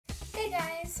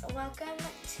guys, welcome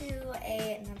to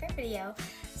another video.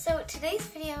 So today's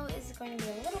video is going to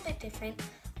be a little bit different.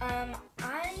 My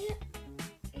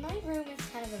room is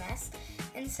kind of a mess,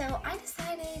 and so I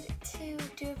decided to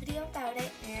do a video about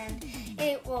it, and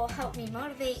it will help me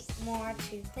motivate more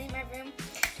to clean my room,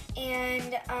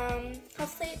 and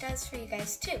hopefully it does for you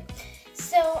guys too.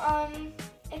 So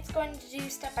it's going to do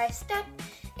step by step,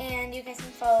 and you guys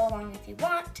can follow along if you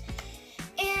want.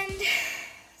 And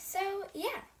so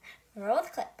yeah, roll the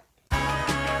clip.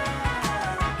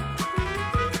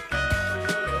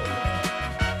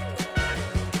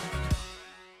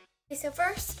 Okay, so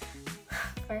first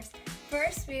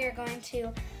we are going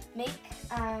to make,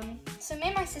 so me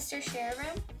and my sister share a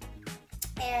room,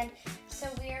 and so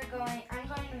I'm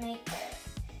going to make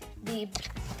the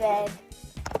bed.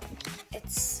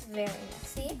 It's very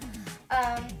messy,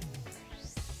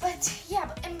 but yeah,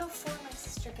 and before my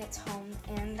sister gets home,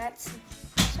 and that's,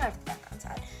 sorry for the background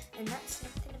side, and that's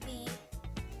not gonna be,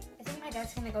 I think my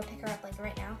dad's gonna go pick her up like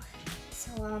right now,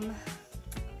 so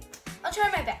I'll try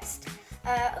my best.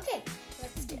 Okay,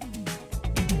 let's do it.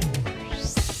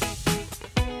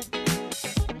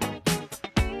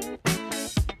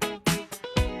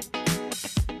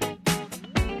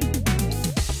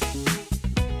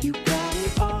 You got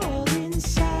it all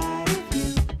inside of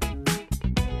you.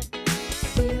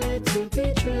 Feel it to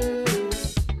be true.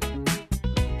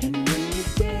 And when you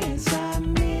dance,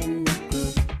 I'm in the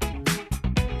groove.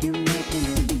 You make me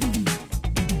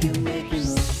move. You make me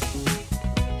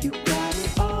move. You got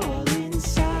it all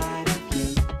inside of you.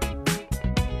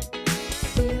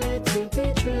 Feel it to be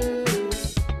true.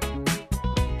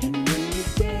 And when you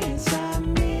dance,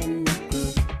 I'm in the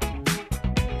groove.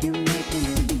 You make me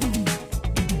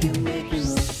move. You make me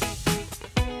move.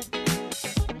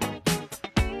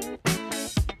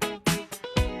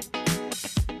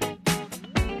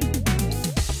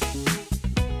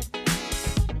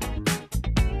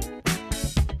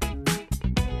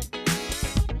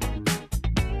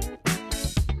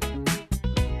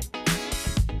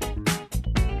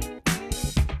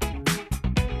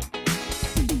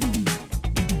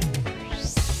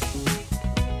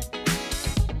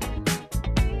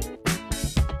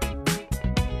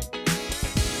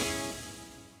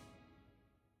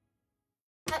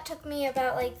 That took me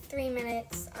about like 3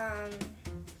 minutes. I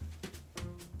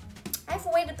have a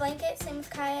weighted blanket, same with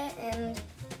Kaya, and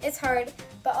it's hard.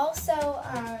 But also,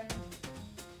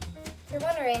 if you're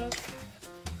wondering,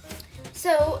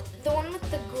 so the one with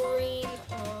the green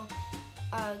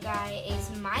guy is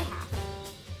my half,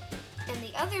 and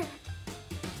the other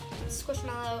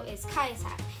squishmallow is Kaya's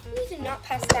half. We did not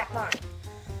pass that line.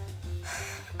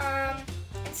 And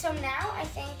so now I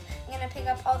think I'm gonna pick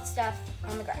up all the stuff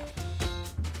on the ground.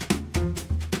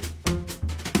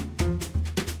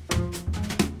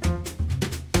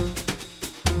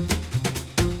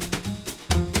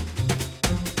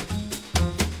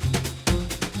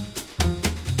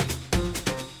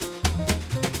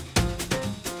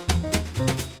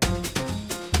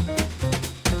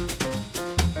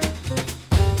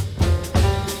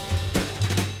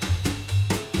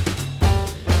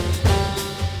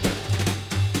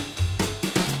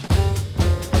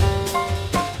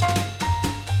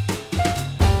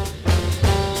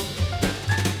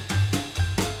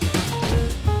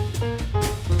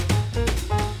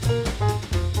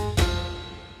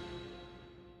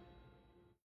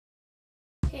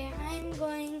 Okay, I'm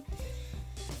going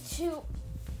to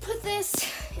put this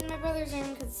in my brother's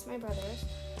room because it's my brother's.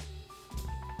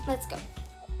 Let's go.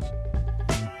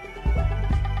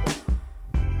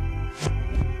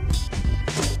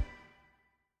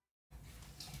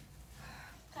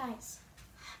 Guys,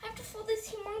 I have to fold this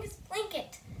humongous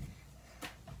blanket.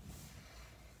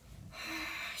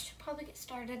 I should probably get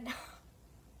started now.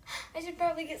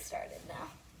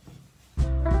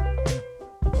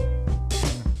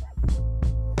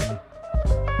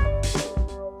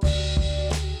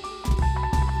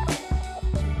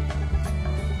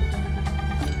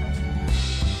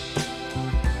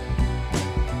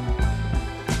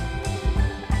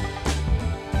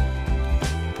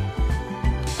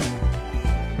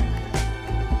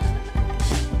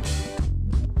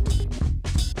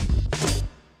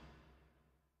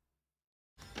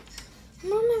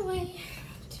 I'm on my way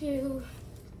to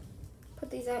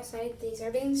put these outside. These are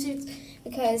bathing suits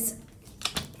because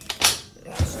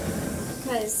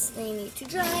they need to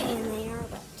dry and they are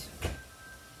wet.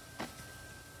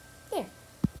 There.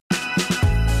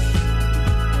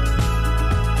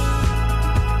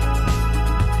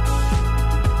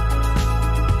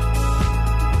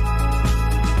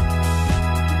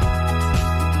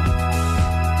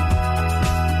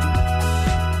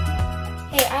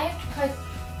 Hey, I have to put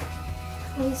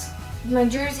these my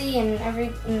jersey and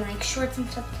like shorts and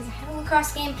stuff because I had a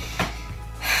lacrosse game.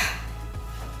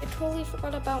 I totally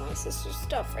forgot about my sister's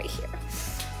stuff right here.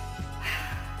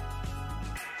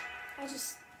 I'll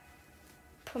just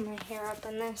put my hair up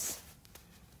in this.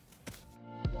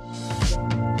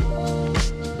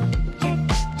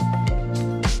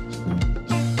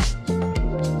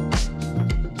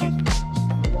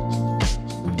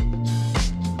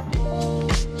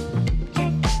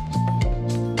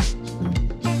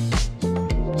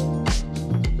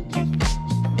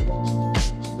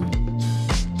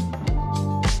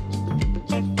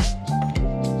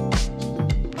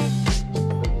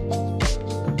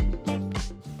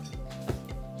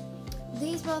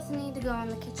 These both need to go in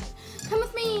the kitchen. Come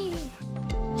with me!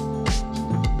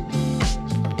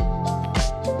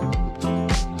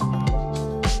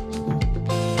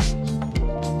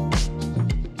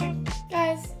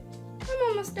 Guys, I'm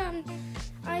almost done.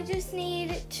 I just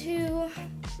need to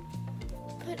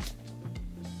put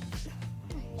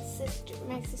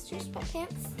my sister's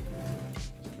sweatpants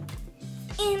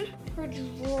in her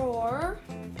drawer.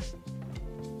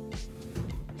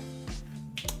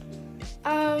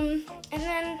 And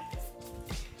then,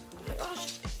 oh my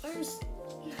gosh, where's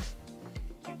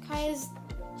Kaya's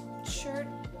shirt?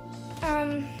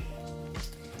 Okay,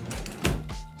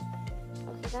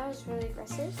 that was really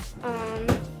aggressive.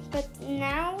 But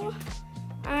now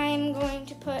I'm going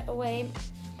to put away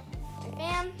my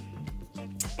fan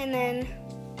and then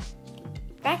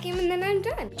vacuum, and then I'm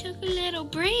done. Took a little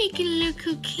break and look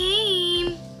who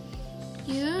came.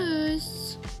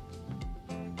 Yes.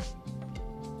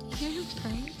 You hear him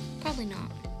purring? Probably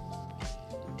not.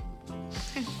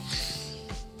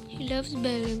 He loves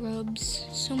belly rubs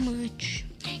so much.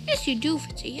 Yes, you do,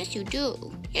 Fitzy. Yes, you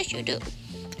do. Yes, you do.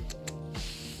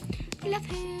 Love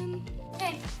him.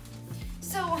 Okay,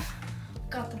 so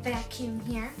got the vacuum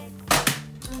here.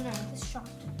 Oh no, this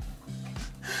dropped.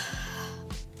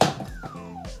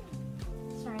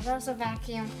 Sorry, that was a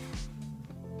vacuum.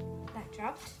 That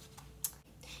dropped.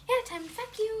 Yeah, time to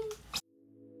vacuum.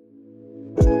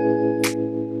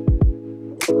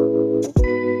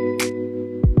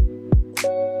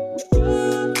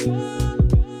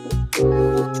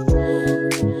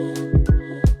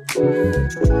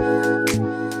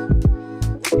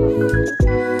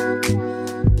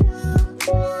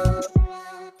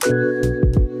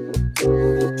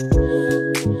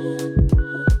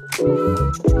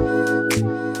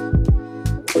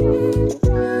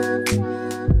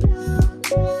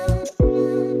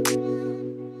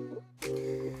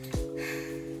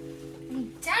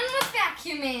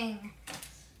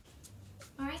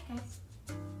 Alright guys,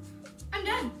 I'm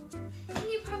done. And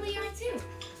you probably are too.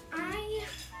 I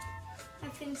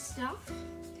have finished off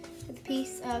with a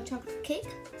piece of chocolate cake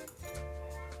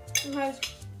because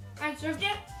I served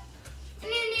it.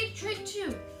 And you need a treat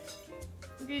too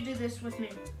if you do this with me.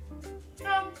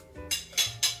 So,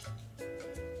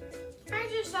 I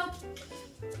just hope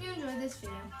you enjoy this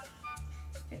video.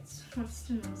 It's what's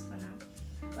the most fun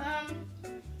now.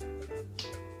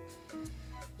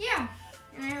 Yeah,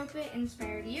 and I hope it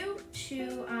inspired you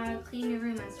to clean your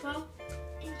room as well.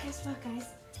 And guess what, guys?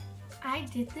 I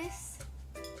did this.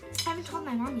 I haven't told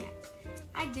my mom yet.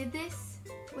 I did this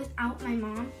without my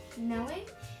mom knowing,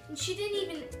 and she didn't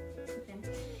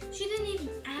even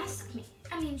ask me.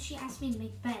 I mean, she asked me to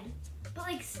make bed, but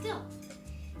like still.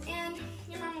 And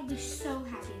your mom will be so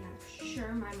happy, and I'm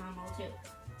sure my mom will too.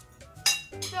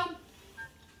 So,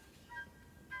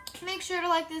 make sure to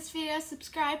like this video,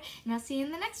 subscribe, and I'll see you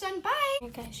in the next one. Bye!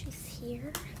 Alright guys, she's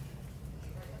here.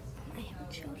 I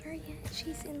haven't showed her yet.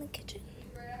 She's in the kitchen.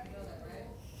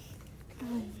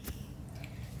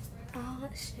 I'll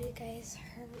show you guys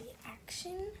her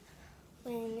reaction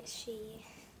when she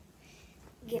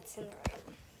gets in the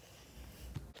room.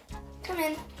 Come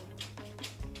in.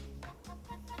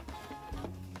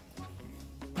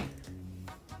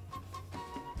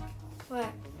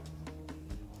 What?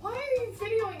 Why are you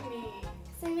videoing me?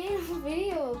 Because I made a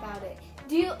video about it.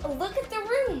 Do you look at the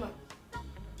room?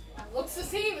 It looks the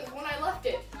same as when I left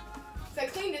it. Because I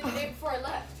cleaned it the day before I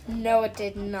left. No, it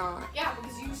did not. Yeah,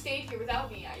 because you stayed here without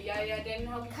me. I didn't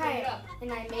help you clean it up.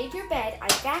 And I made your bed. I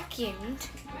vacuumed.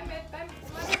 My bed.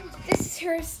 This is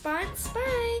her response.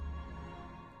 Bye.